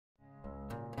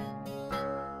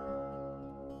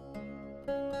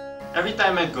Every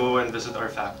time I'd go and visit our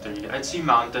factory, I'd see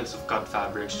mountains of cut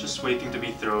fabrics just waiting to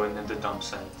be thrown into dump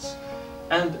sites.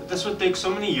 And this would take so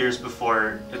many years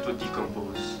before it would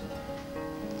decompose.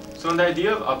 So when the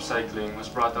idea of upcycling was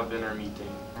brought up in our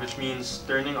meeting, which means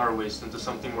turning our waste into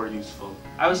something more useful,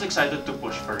 I was excited to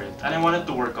push for it, and I wanted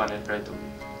to work on it right away.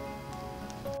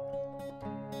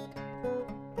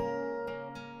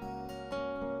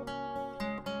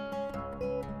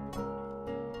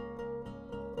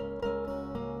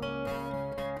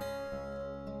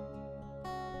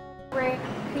 We're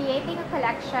creating a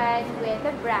collection with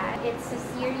a brand. It's a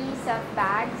series of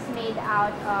bags made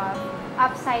out of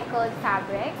upcycled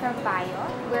fabric from Bayo.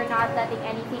 We're not letting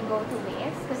anything go to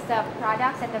waste because the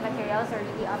products and the materials are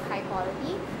really of high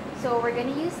quality. So we're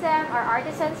going to use them. Our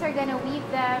artisans are going to weave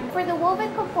them. For the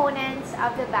woven components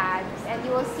of the bags, and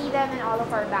you will see them in all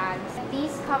of our bags,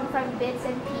 these come from bits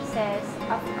and pieces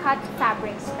of cut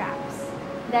fabric scraps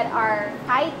that are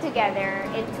tied together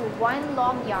into one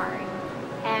long yarn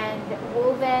and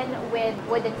woven with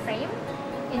wooden frame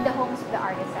in the homes of the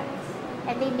artisans.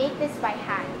 And they make this by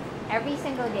hand every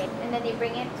single day, and then they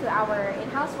bring it to our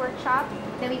in-house workshop,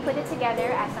 then we put it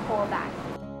together as a whole bag.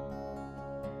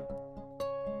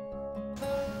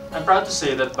 I'm proud to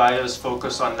say that Bayo is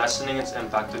focused on lessening its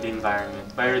impact to the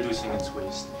environment by reducing its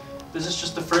waste. This is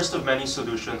just the first of many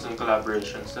solutions and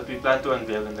collaborations that we plan to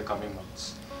unveil in the coming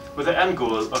months, with the end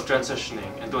goal of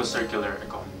transitioning into a circular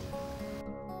economy.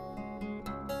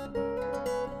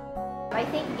 I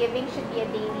think giving should be a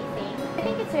daily thing. I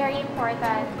think it's very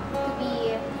important to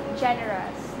be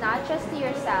generous, not just to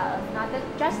yourself, not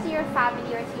just to your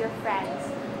family or to your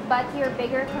friends, but to your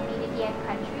bigger community and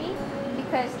country,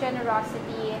 because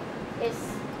generosity is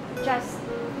just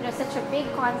such a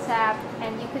big concept,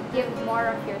 and you could give more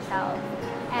of yourself.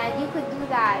 And you could do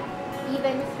that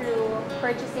even through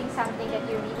purchasing something that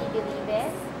you really believe in,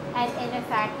 and in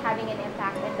effect having an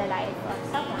impact in the life of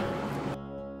someone.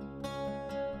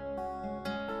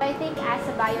 I think as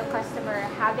a Bayo customer,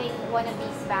 having one of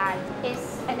these bags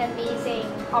is an amazing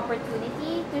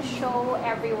opportunity to show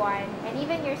everyone, and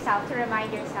even yourself, to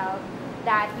remind yourself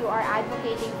that you are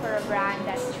advocating for a brand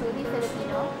that's truly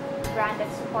Filipino, a brand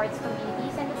that supports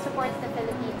communities and that supports the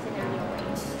Philippines in a real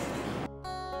way.